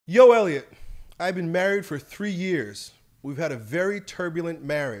Yo, Elliott, I've been married for 3 years. We've had a very turbulent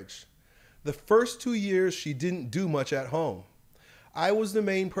marriage. The first 2 years, she didn't do much at home. I was the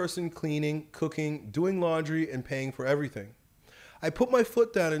main person cleaning, cooking, doing laundry, and paying for everything. I put my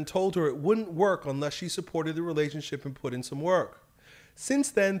foot down and told her it wouldn't work unless she supported the relationship and put in some work.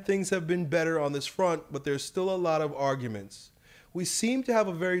 Since then, things have been better on this front, but there's still a lot of arguments. We seem to have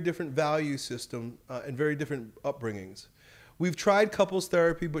a very different value system and very different upbringings. We've tried couples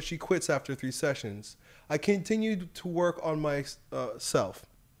therapy, but she quits after 3 sessions. I continue to work on myself.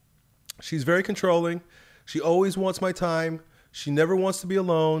 She's very controlling. She always wants my time. She never wants to be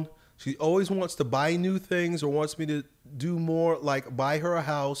alone. She always wants to buy new things or wants me to do more, like buy her a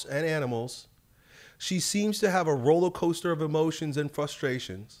house and animals. She seems to have a roller coaster of emotions and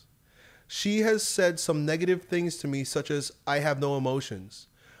frustrations. She has said some negative things to me, such as, I have no emotions,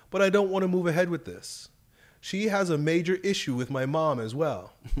 but I don't want to move ahead with this. She has a major issue with my mom as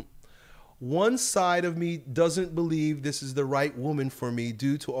well. One side of me doesn't believe this is the right woman for me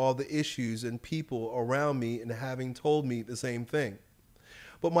due to all the issues and people around me and having told me the same thing.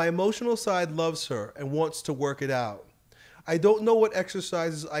 But my emotional side loves her and wants to work it out. I don't know what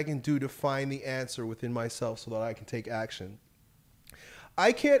exercises I can do to find the answer within myself so that I can take action.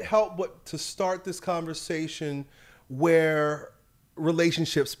 I can't help but to start this conversation where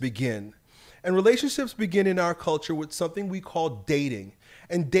relationships begin. And relationships begin in our culture with something we call dating.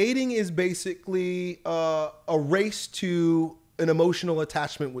 And dating is basically a race to an emotional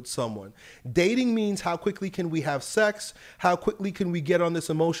attachment with someone. Dating means how quickly can we have sex? How quickly can we get on this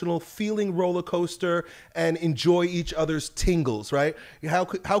emotional feeling roller coaster and enjoy each other's tingles, right?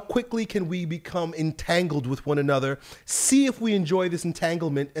 How quickly can we become entangled with one another? See if we enjoy this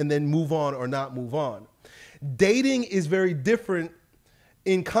entanglement and then move on or not move on. Dating is very different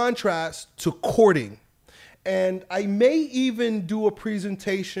in contrast to courting. And I may even do a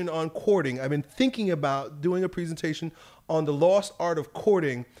presentation on courting. I've been thinking about doing a presentation on the lost art of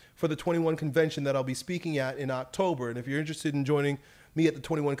courting for the 21 convention that I'll be speaking at in October. And if you're interested in joining me at the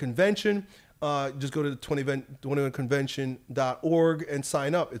 21 convention, just go to the 21convention.org and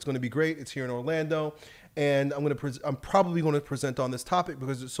sign up. It's going to be great. It's here in Orlando. And I'm probably going to present on this topic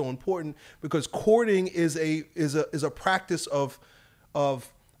because it's so important, because courting is a practice of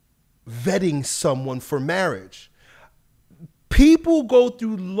vetting someone for marriage. People go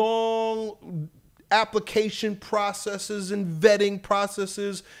through long application processes and vetting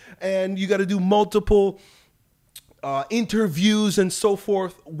processes, and you got to do multiple interviews and so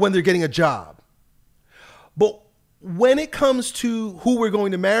forth when they're getting a job. But when it comes to who we're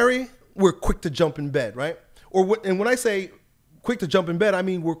going to marry, we're quick to jump in bed, right? And when I say quick to jump in bed, I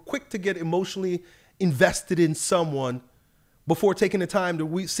mean we're quick to get emotionally invested in someone before taking the time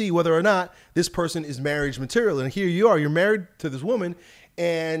to see whether or not this person is marriage material. And here you are, you're married to this woman,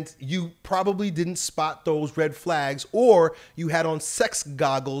 and you probably didn't spot those red flags, or you had on sex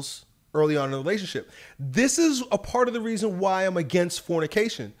goggles early on in the relationship. This is a part of the reason why I'm against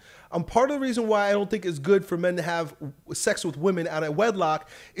fornication. Part of the reason why I don't think it's good for men to have sex with women out of wedlock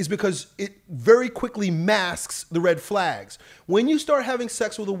is because it very quickly masks the red flags. When you start having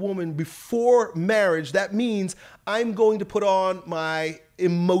sex with a woman before marriage, that means I'm going to put on my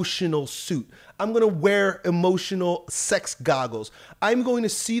emotional suit. I'm going to wear emotional sex goggles. I'm going to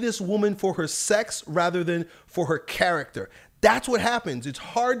see this woman for her sex rather than for her character. That's what happens. It's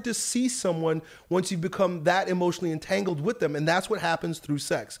hard to see someone once you become that emotionally entangled with them, and that's what happens through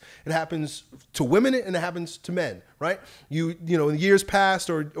sex. It happens to women and it happens to men, right? You know, in years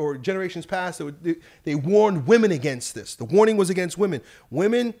past or generations past, they warned women against this. The warning was against women.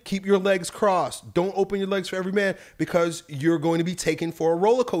 Women, keep your legs crossed. Don't open your legs for every man because you're going to be taken for a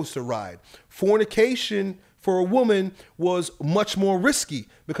roller coaster ride. Fornication for a woman was much more risky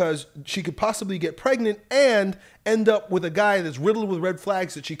because she could possibly get pregnant and end up with a guy that's riddled with red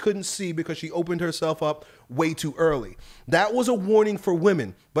flags that she couldn't see because she opened herself up way too early. That was a warning for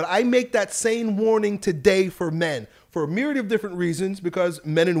women, but I make that same warning today for men for a myriad of different reasons, because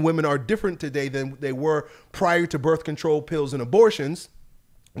men and women are different today than they were prior to birth control pills and abortions.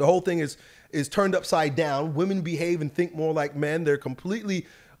 The whole thing is turned upside down. Women behave and think more like men. They're completely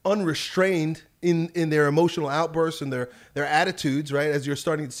unrestrained in their emotional outbursts and their attitudes, right, as you're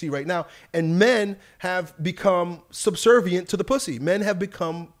starting to see right now. And men have become subservient to the pussy. Men have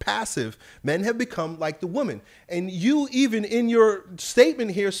become passive. Men have become like the woman. And you even in your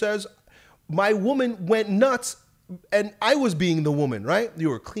statement here says, my woman went nuts and I was being the woman, right? You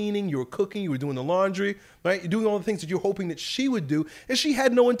were cleaning, you were cooking, you were doing the laundry, right? You're doing all the things that you're hoping that she would do, and she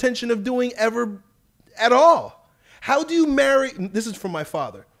had no intention of doing ever at all. How do you marry? This is from my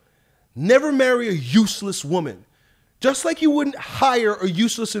father. Never marry a useless woman. Just like you wouldn't hire a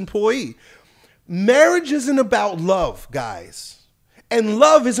useless employee. Marriage isn't about love, guys. And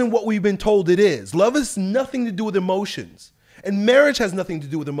love isn't what we've been told it is. Love has nothing to do with emotions. And marriage has nothing to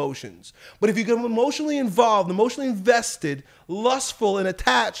do with emotions. But if you get emotionally involved, emotionally invested, lustful, and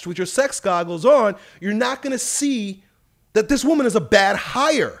attached with your sex goggles on, you're not going to see that this woman is a bad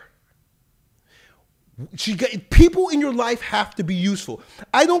hire. People in your life have to be useful.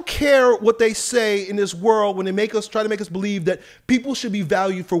 I don't care what they say in this world when they try to make us believe that people should be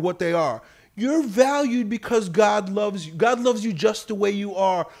valued for what they are. You're valued because God loves you. God loves you just the way you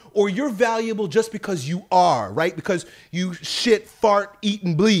are. Or you're valuable just because you are, right? Because you shit, fart, eat,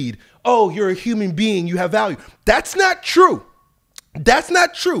 and bleed. Oh, you're a human being. You have value. That's not true. That's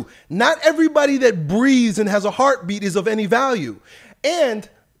not true. Not everybody that breathes and has a heartbeat is of any value. And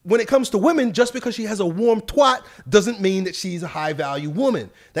when it comes to women, just because she has a warm twat doesn't mean that she's a high value woman.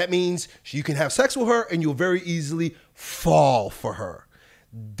 That means you can have sex with her and you'll very easily fall for her.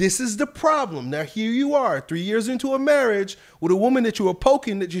 This is the problem. Now, here you are, 3 years into a marriage with a woman that you were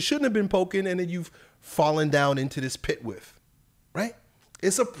poking that you shouldn't have been poking and that you've fallen down into this pit with, right?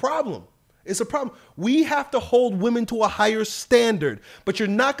 It's a problem. It's a problem. We have to hold women to a higher standard, but you're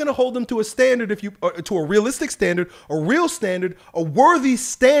not going to hold them to a standard to a realistic standard, a real standard, a worthy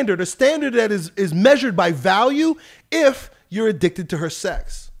standard, a standard that is measured by value if you're addicted to her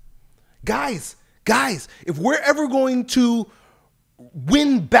sex. Guys, if we're ever going to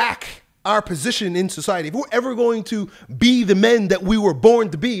win back our position in society, if we're ever going to be the men that we were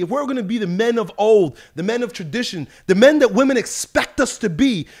born to be, if we're going to be the men of old, the men of tradition, the men that women expect us to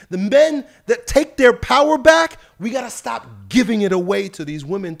be, the men that take their power back, we got to stop giving it away to these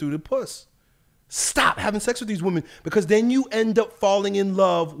women through the puss. Stop having sex with these women, because then you end up falling in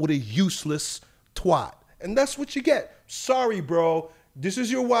love with a useless twat. And that's what you get. Sorry, bro. This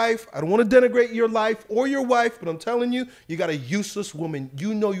is your wife. I don't want to denigrate your life or your wife, but I'm telling you, you got a useless woman.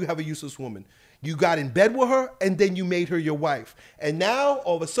 You know you have a useless woman. You got in bed with her, and then you made her your wife. And now,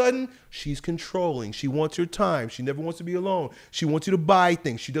 all of a sudden, she's controlling. She wants your time. She never wants to be alone. She wants you to buy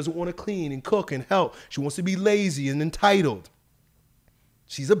things. She doesn't want to clean and cook and help. She wants to be lazy and entitled.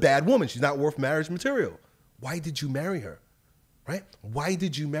 She's a bad woman. She's not worth marriage material. Why did you marry her? Right? Why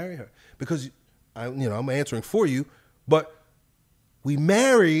did you marry her? Because, I'm answering for you, but we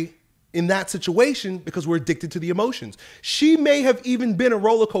marry in that situation because we're addicted to the emotions. She may have even been a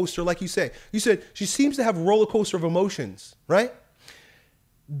roller coaster, like you say. You said she seems to have a roller coaster of emotions, right?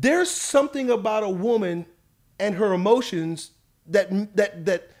 There's something about a woman and her emotions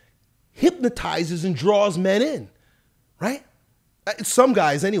that hypnotizes and draws men in, right? Some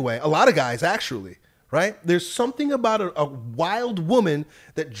guys anyway, a lot of guys actually, right? There's something about a wild woman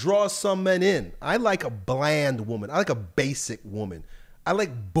that draws some men in. I like a bland woman. I like a basic woman. I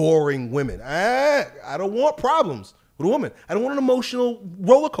like boring women. I don't want problems with a woman. I don't want an emotional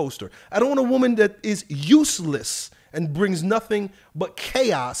roller coaster. I don't want a woman that is useless and brings nothing but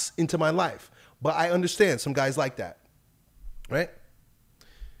chaos into my life. But I understand some guys like that, right?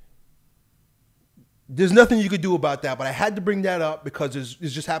 There's nothing you could do about that, but I had to bring that up because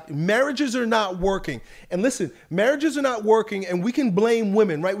it's just happening. Marriages are not working. And listen, marriages are not working, and we can blame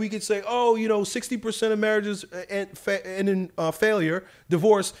women, right? We could say, 60% of marriages end in failure,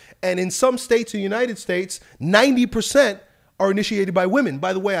 divorce. And in some states in the United States, 90% are initiated by women.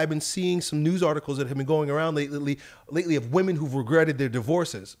 By the way, I've been seeing some news articles that have been going around lately of women who've regretted their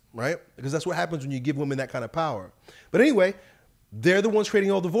divorces, right? Because that's what happens when you give women that kind of power. But anyway, they're the ones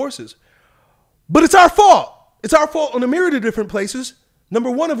creating all divorces. But it's our fault. It's our fault on a myriad of different places. Number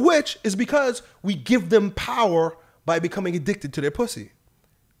one of which is because we give them power by becoming addicted to their pussy.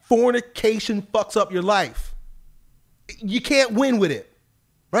 Fornication fucks up your life. You can't win with it,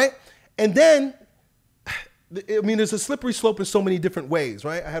 right? And then, there's a slippery slope in so many different ways,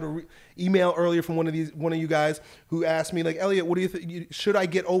 right? I had an email earlier from one of you guys who asked me, like, Elliott, what do you think? Should I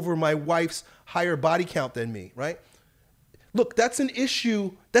get over my wife's higher body count than me, right? Look, that's an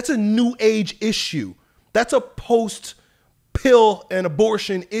issue. That's a new age issue. That's a post-pill and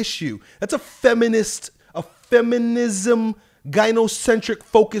abortion issue. That's a feminism, gynocentric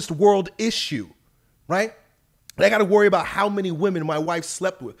focused world issue, right? And I got to worry about how many women my wife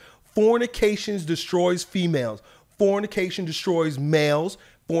slept with. Fornication destroys females. Fornication destroys males.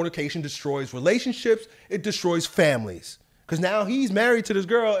 Fornication destroys relationships. It destroys families. Because now he's married to this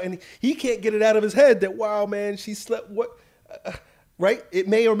girl and he can't get it out of his head that, wow, man, she slept what? Right? It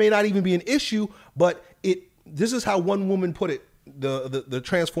may or may not even be an issue, but this is how one woman put it, the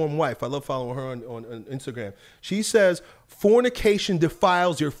transformed wife. I love following her on Instagram. She says, fornication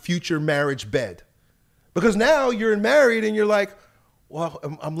defiles your future marriage bed. Because now you're married and you're like, well,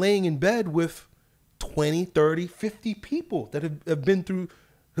 I'm laying in bed with 20, 30, 50 people that have been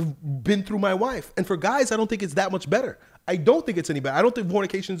through my wife. And for guys, I don't think it's that much better. I don't think it's any better. I don't think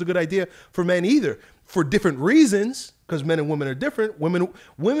fornication is a good idea for men either, for different reasons, because men and women are different. Women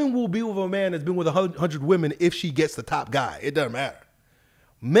will be with a man that's been with 100 women if she gets the top guy. It doesn't matter.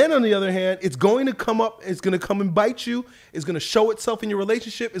 Men, on the other hand, it's going to come up, it's going to come and bite you, it's going to show itself in your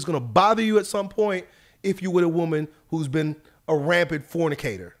relationship, it's going to bother you at some point if you're with a woman who's been a rampant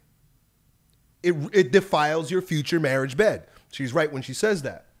fornicator. It defiles your future marriage bed. She's right when she says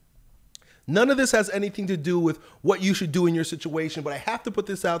that. None of this has anything to do with what you should do in your situation, but I have to put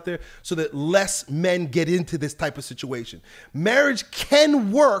this out there so that less men get into this type of situation. Marriage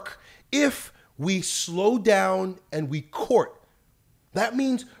can work if we slow down and we court. That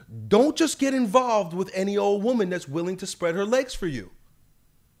means don't just get involved with any old woman that's willing to spread her legs for you.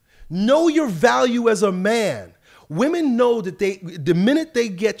 Know your value as a man. Women know that the minute they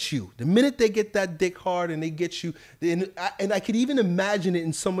get you, the minute they get that dick hard and they get you, and I could even imagine it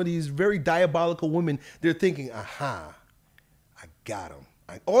in some of these very diabolical women, they're thinking, aha, I got him.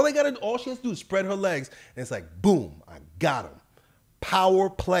 All she has to do is spread her legs, and it's like, boom, I got him. Power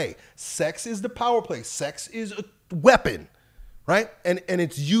play. Sex is the power play. Sex is a weapon, right? And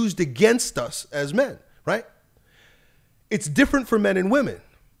it's used against us as men, right? It's different for men and women.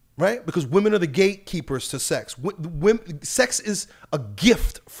 Right? Because women are the gatekeepers to sex. Sex is a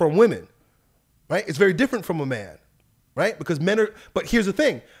gift from women, right? It's very different from a man, right? Because but here's the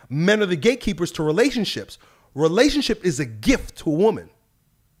thing. Men are the gatekeepers to relationships. Relationship is a gift to a woman.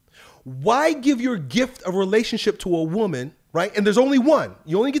 Why give your gift of relationship to a woman, right? And there's only one.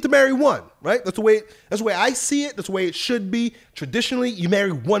 You only get to marry one, right? That's the way I see it. That's the way it should be. Traditionally, you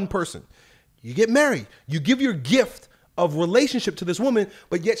marry one person. You get married. You give your gift of relationship to this woman,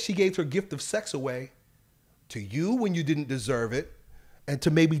 but yet she gave her gift of sex away to you when you didn't deserve it, and to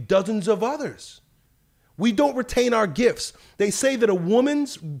maybe dozens of others. We don't retain our gifts. They say that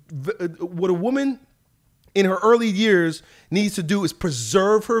what a woman in her early years needs to do is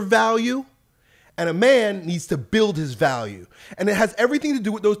preserve her value, and a man needs to build his value. And it has everything to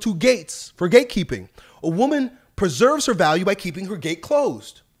do with those two gates for gatekeeping. A woman preserves her value by keeping her gate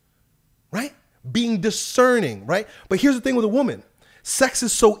closed, right? Being discerning, right? But here's the thing with a woman. Sex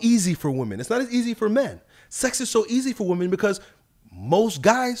is so easy for women. It's not as easy for men. Sex is so easy for women because most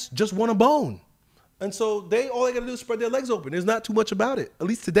guys just want a bone. And so all they got to do is spread their legs open. There's not too much about it, at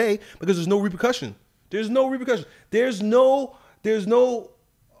least today, because there's no repercussion. There's no repercussion. There's no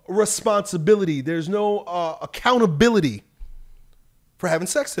responsibility. There's no accountability for having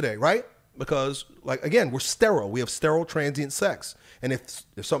sex today, right? Because, like, again, we're sterile. We have sterile transient sex. And if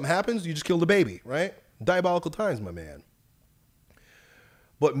something happens, you just kill the baby, right? Diabolical times, my man.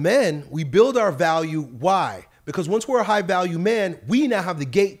 But men, we build our value. Why? Because once we're a high value man, we now have the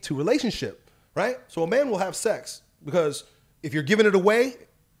gate to relationship, right? So a man will have sex because if you're giving it away,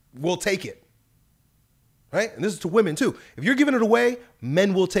 we'll take it, right? And this is to women too. If you're giving it away,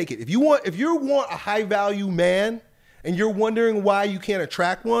 men will take it. If you want a high value man and you're wondering why you can't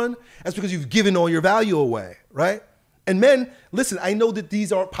attract one, that's because you've given all your value away, right? And men, listen, I know that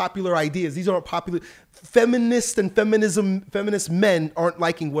these aren't popular ideas. These aren't popular. Feminists and feminist men aren't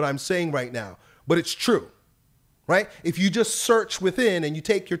liking what I'm saying right now, but it's true, right? If you just search within and you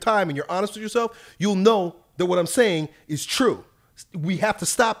take your time and you're honest with yourself, you'll know that what I'm saying is true. We have to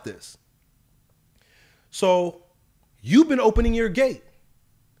stop this. So you've been opening your gate.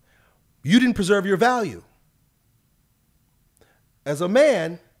 You didn't preserve your value. As a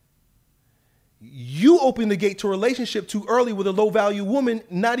man, you open the gate to a relationship too early with a low value woman,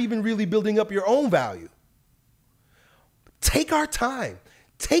 not even really building up your own value. Take our time.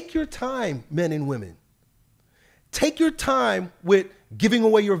 Take your time, men and women. Take your time with giving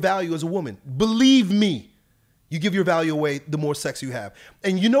away your value as a woman. Believe me, you give your value away the more sex you have.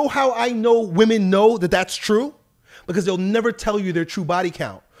 And you know how I know women know that that's true? Because they'll never tell you their true body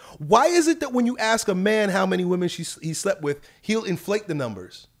count. Why is it that when you ask a man how many women he slept with, he'll inflate the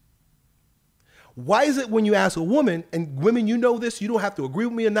numbers? Why is it when you ask a woman, and women, you know this, you don't have to agree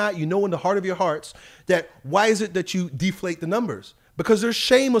with me or not, you know in the heart of your hearts, that why is it that you deflate the numbers? Because there's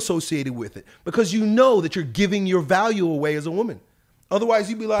shame associated with it. Because you know that you're giving your value away as a woman. Otherwise,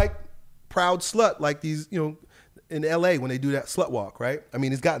 you'd be like proud slut, like these, in LA when they do that slut walk, right? I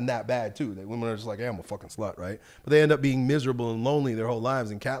mean, it's gotten that bad too. That women are just like, hey, I'm a fucking slut, right? But they end up being miserable and lonely their whole lives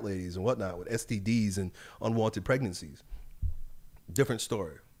and cat ladies and whatnot with STDs and unwanted pregnancies. Different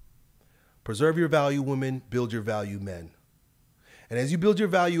story. Preserve your value, women. Build your value, men. And as you build your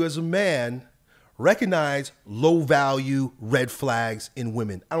value as a man, recognize low value red flags in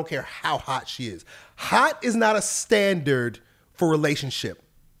women. I don't care how hot she is. Hot is not a standard for relationship.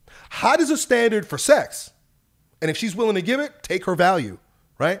 Hot is a standard for sex. And if she's willing to give it, take her value,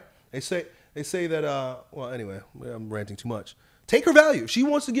 right? They say that, well, anyway, I'm ranting too much. Take her value. If she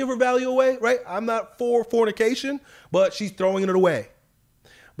wants to give her value away, right? I'm not for fornication, but she's throwing it away.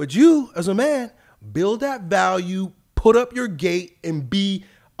 But you, as a man, build that value, put up your gate, and be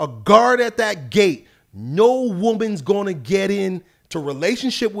a guard at that gate. No woman's going to get into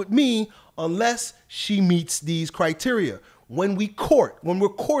relationship with me unless she meets these criteria. When we're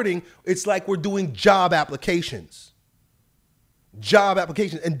courting, it's like we're doing job applications. Job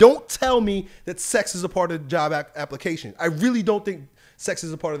applications. And don't tell me that sex is a part of the job application. I really don't think sex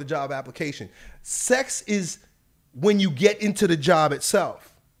is a part of the job application. Sex is when you get into the job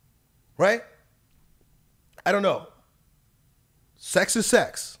itself, right? I don't know. Sex is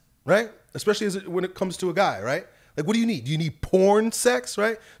sex, right? Especially when it comes to a guy, right? Like, what do you need? Do you need porn sex,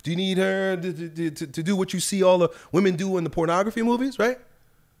 right? Do you need her to do what you see all the women do in the pornography movies, right?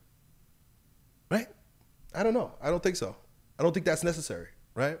 Right? I don't know. I don't think so. I don't think that's necessary,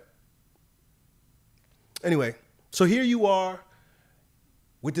 right? Anyway, so here you are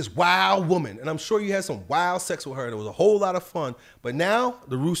with this wild woman, and I'm sure you had some wild sex with her, and it was a whole lot of fun. But now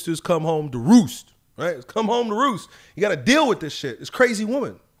the roosters come home to roost, right? It's come home to roost. You got to deal with this shit. This crazy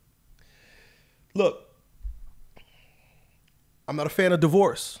woman. Look, I'm not a fan of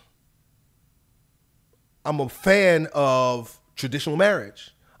divorce. I'm a fan of traditional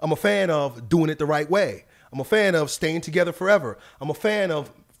marriage. I'm a fan of doing it the right way. I'm a fan of staying together forever. I'm a fan of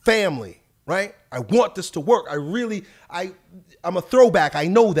family, right? I want this to work. I'm a throwback. I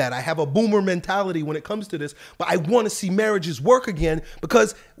know that. I have a boomer mentality when it comes to this, but I want to see marriages work again,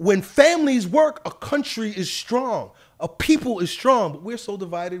 because when families work, a country is strong. A people is strong, but we're so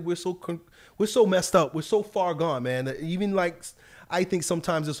divided. We're so messed up. We're so far gone, man. That even like, I think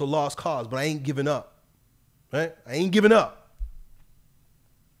sometimes it's a lost cause, but I ain't giving up, right? I ain't giving up.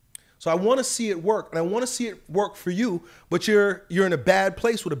 So I want to see it work, and I want to see it work for you, but you're in a bad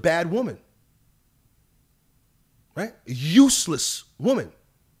place with a bad woman, right? A useless woman.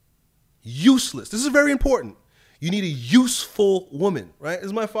 Useless. This is very important. You need a useful woman, right? This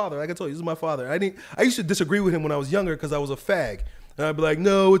is my father. Like I told you, this is my father. I used to disagree with him when I was younger because I was a fag. And I'd be like,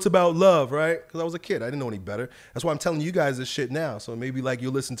 no, it's about love, right? Because I was a kid. I didn't know any better. That's why I'm telling you guys this shit now. So maybe like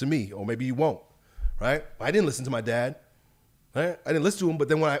you'll listen to me, or maybe you won't, right? I didn't listen to my dad. Right? I didn't listen to him, but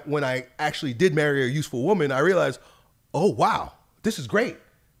then when I actually did marry a useful woman, I realized, oh, wow, this is great.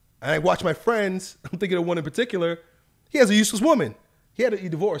 And I watched my friends, I'm thinking of one in particular, he has a useless woman. He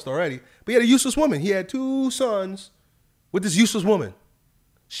divorced already, but he had a useless woman. He had 2 sons with this useless woman.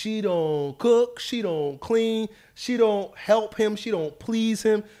 She don't cook, she don't clean, she don't help him, she don't please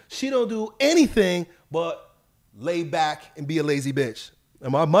him, she don't do anything but lay back and be a lazy bitch.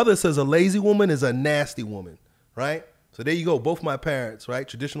 And my mother says a lazy woman is a nasty woman, right? So there you go, both my parents, right?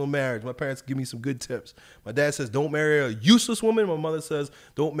 Traditional marriage. My parents give me some good tips. My dad says, don't marry a useless woman. My mother says,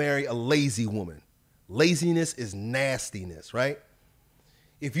 don't marry a lazy woman. Laziness is nastiness, right?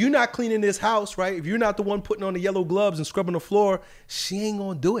 If you're not cleaning this house, right? If you're not the one putting on the yellow gloves and scrubbing the floor, she ain't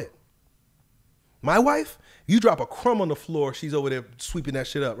gonna do it. My wife, you drop a crumb on the floor, she's over there sweeping that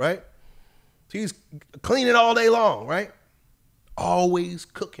shit up, right? She's cleaning all day long, right? Always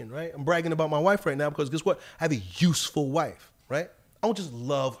cooking, right? I'm bragging about my wife right now because guess what? I have a useful wife, right? I don't just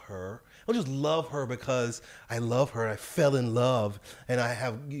love her. I don't just love her because I love her. I fell in love and I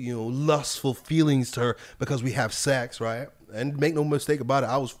have, lustful feelings to her because we have sex, right? And make no mistake about it,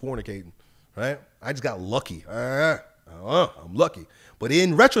 I was fornicating, right? I just got lucky. I'm lucky. But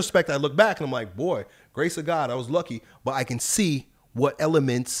in retrospect, I look back and I'm like, boy, grace of God, I was lucky. But I can see what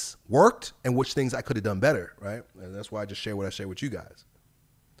elements worked and which things I could have done better, right? And that's why I just share what I share with you guys.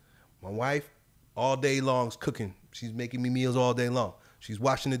 My wife, all day long, is cooking. She's making me meals all day long. She's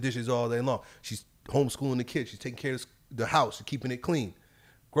washing the dishes all day long. She's homeschooling the kids. She's taking care of the house and keeping it clean.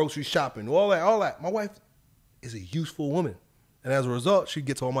 Grocery shopping, all that. My wife is a useful woman. And as a result, she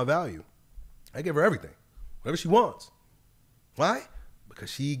gets all my value. I give her everything, whatever she wants. Why? Because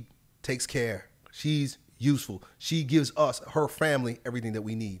she takes care. She's useful. She gives us, her family, everything that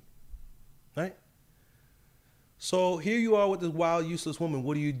we need, right? So here you are with this wild, useless woman.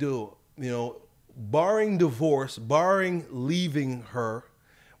 What do you do? Barring divorce, barring leaving her,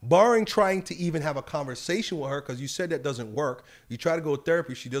 barring trying to even have a conversation with her, because you said that doesn't work. You try to go to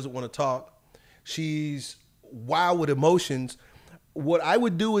therapy. She doesn't want to talk. She's wild with emotions. What I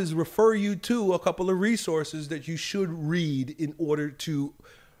would do is refer you to a couple of resources that you should read in order to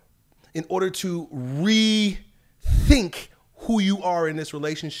rethink who you are in this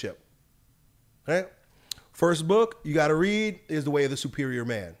relationship, right? First book you got to read is The Way of the Superior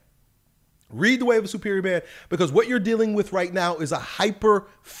Man. Read The Way of a Superior Man, because what you're dealing with right now is a hyper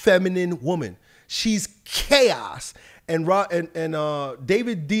feminine woman. She's chaos. And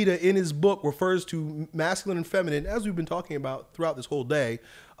David Dita in his book refers to masculine and feminine, as we've been talking about throughout this whole day,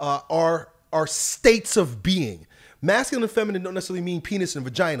 are states of being. Masculine and feminine don't necessarily mean penis and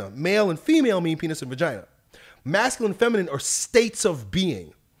vagina. Male and female mean penis and vagina. Masculine and feminine are states of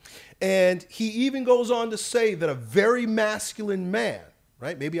being. And he even goes on to say that a very masculine man,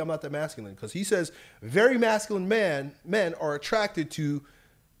 right? Maybe I'm not that masculine, because he says very masculine men are attracted to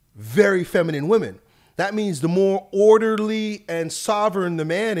very feminine women. That means the more orderly and sovereign the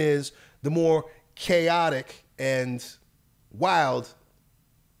man is, the more chaotic and wild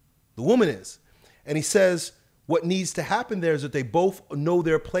the woman is. And he says what needs to happen there is that they both know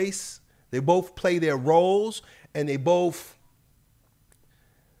their place, they both play their roles, and they both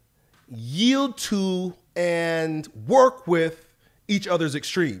yield to and work with each other's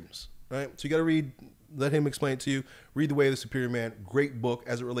extremes, right? So you got to let him explain it to you. Read The Way of the Superior Man. Great book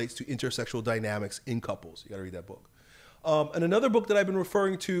as it relates to intersexual dynamics in couples. You got to read that book. And another book that I've been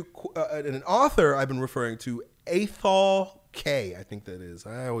referring to, and an author I've been referring to, Athol K, I think that is.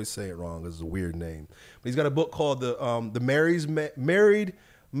 I always say it wrong because it's a weird name. But he's got a book called The Married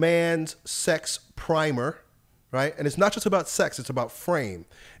Man's Sex Primer, right? And it's not just about sex, it's about frame.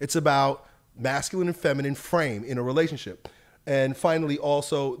 It's about masculine and feminine frame in a relationship. And finally,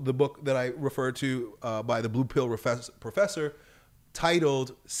 also the book that I referred to by the Blue Pill professor,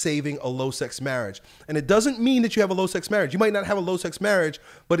 titled Saving a Low Sex Marriage. And it doesn't mean that you have a low sex marriage. You might not have a low sex marriage,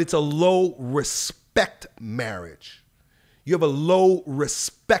 but it's a low respect marriage. You have a low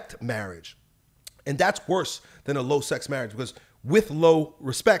respect marriage. And that's worse than a low sex marriage, because with low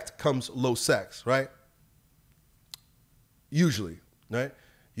respect comes low sex, right? Usually, right?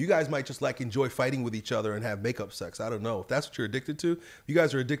 You guys might just like enjoy fighting with each other and have makeup sex. I don't know if that's what you're addicted to. If you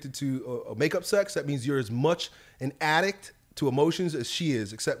guys are addicted to makeup sex, that means you're as much an addict to emotions as she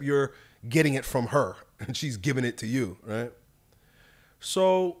is, except you're getting it from her and she's giving it to you, right?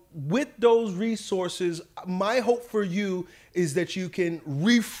 So with those resources, my hope for you is that you can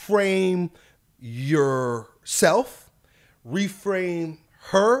reframe yourself, reframe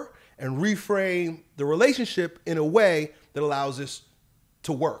her, and reframe the relationship in a way that allows us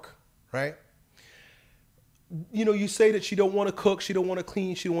to work, right? You know, you say that she don't want to cook, she don't want to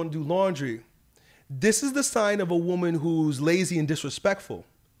clean, she don't want to do laundry. This is the sign of a woman who's lazy and disrespectful.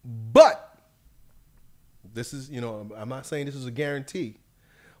 But this is, you know, I'm not saying this is a guarantee,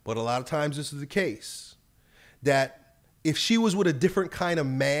 but a lot of times this is the case, that if she was with a different kind of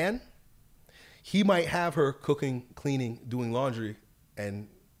man, he might have her cooking, cleaning, doing laundry, and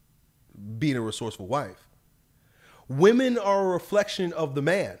being a resourceful wife. Women are a reflection of the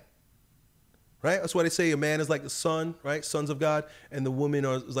man, right? That's why they say a man is like the sun, right? Sons of God, and the woman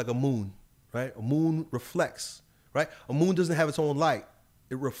is like a moon, right? A moon reflects, right? A moon doesn't have its own light.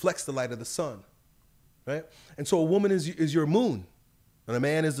 It reflects the light of the sun, right? And so a woman is your moon, and a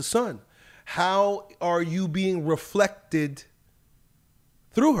man is the sun. How are you being reflected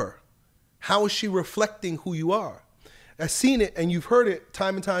through her? How is she reflecting who you are? I've seen it, and you've heard it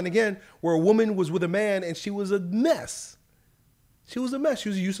time and time again, where a woman was with a man and she was a mess. She was a mess. She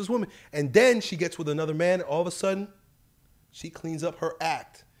was a useless woman. And then she gets with another man, and all of a sudden, she cleans up her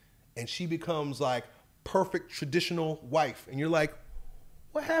act, and she becomes like perfect traditional wife. And you're like,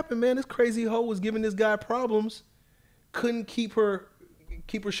 what happened, man? This crazy hoe was giving this guy problems, couldn't keep her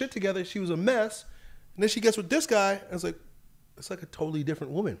shit together. She was a mess. And then she gets with this guy, and it's like a totally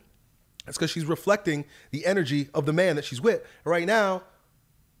different woman. That's because she's reflecting the energy of the man that she's with. Right now,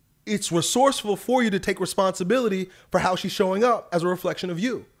 it's resourceful for you to take responsibility for how she's showing up as a reflection of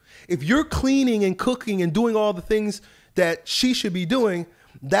you. If you're cleaning and cooking and doing all the things that she should be doing,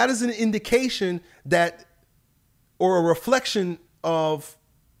 that is an indication that, or a reflection of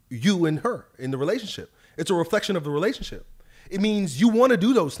you and her in the relationship. It's a reflection of the relationship. It means you want to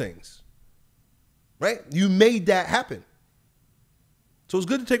do those things, right? You made that happen. So it's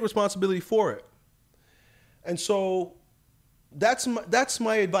good to take responsibility for it. And so that's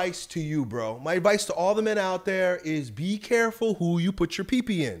my advice to you, bro. My advice to all the men out there is be careful who you put your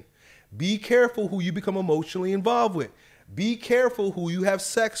pee-pee in. Be careful who you become emotionally involved with. Be careful who you have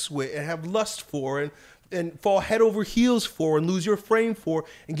sex with and have lust for and fall head over heels for and lose your frame for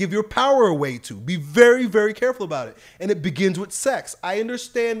and give your power away to. Be very, very careful about it. And it begins with sex. I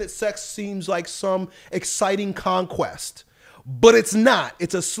understand that sex seems like some exciting conquest, but it's not.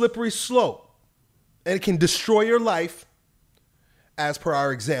 It's a slippery slope, and it can destroy your life, as per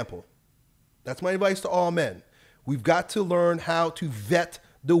our example. That's my advice to all men. We've got to learn how to vet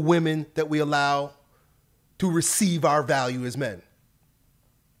the women that we allow to receive our value as men.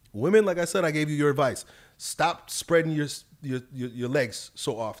 Women, like I said, I gave you your advice. Stop spreading your legs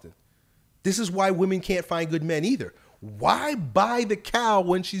so often. This is why women can't find good men either. Why buy the cow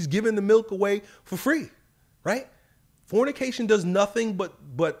when she's giving the milk away for free, right? Fornication does nothing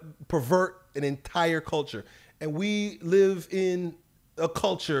but pervert an entire culture. And we live in a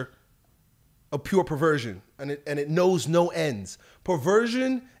culture of pure perversion, and it knows no ends.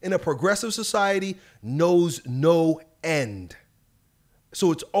 Perversion in a progressive society knows no end.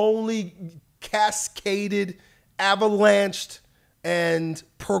 So it's only cascaded, avalanched, and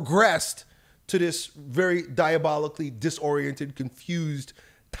progressed to this very diabolically disoriented, confused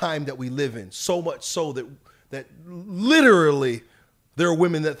time that we live in. So much so that literally there are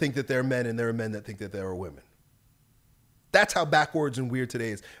women that think that they're men and there are men that think that they're women. That's how backwards and weird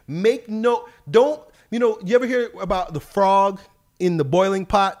today is. You ever hear about the frog in the boiling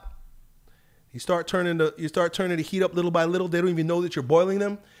pot? You start turning the heat up little by little. They don't even know that you're boiling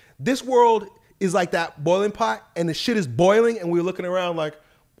them. This world is like that boiling pot, and the shit is boiling, and we're looking around like,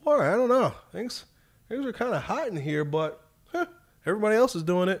 boy, I don't know. Things are kind of hot in here, but everybody else is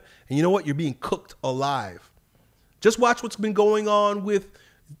doing it. And you know what? You're being cooked alive. Just watch what's been going on with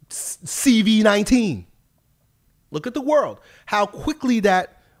CV-19. Look at the world. How quickly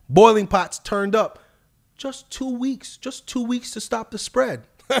that boiling pot's turned up. Just 2 weeks. Just 2 weeks to stop the spread.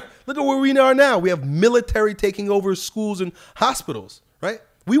 Look at where we are now. We have military taking over schools and hospitals, right?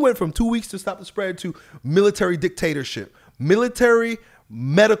 We went from 2 weeks to stop the spread to military dictatorship, military,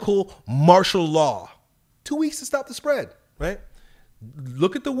 medical, martial law. 2 weeks to stop the spread, right?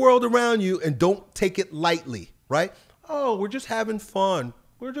 Look at the world around you and don't take it lightly, right? Oh, we're just having fun.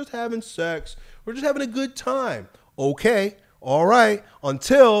 We're just having sex. We're just having a good time. Okay, all right,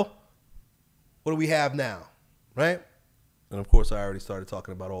 until what do we have now, right? And of course, I already started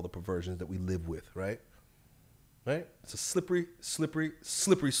talking about all the perversions that we live with, right? Right? It's a slippery, slippery,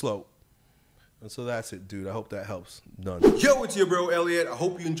 slippery slope. And so that's it, dude. I hope that helps. Done. Yo, it's your bro, Elliott. I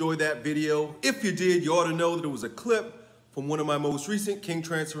hope you enjoyed that video. If you did, you ought to know that it was a clip from one of my most recent King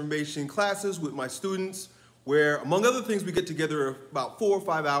Transformation classes with my students, where, among other things, we get together about 4 or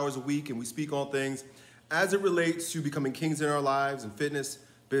 5 hours a week and we speak on things as it relates to becoming kings in our lives in fitness,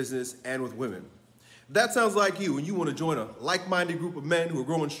 business, and with women. If that sounds like you and you want to join a like-minded group of men who are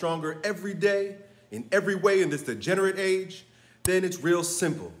growing stronger every day, in every way in this degenerate age, then it's real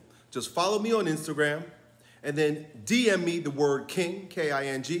simple. Just follow me on Instagram and then DM me the word King,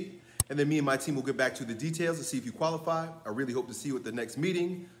 K-I-N-G, and then me and my team will get back to the details to see if you qualify. I really hope to see you at the next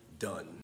meeting. Done.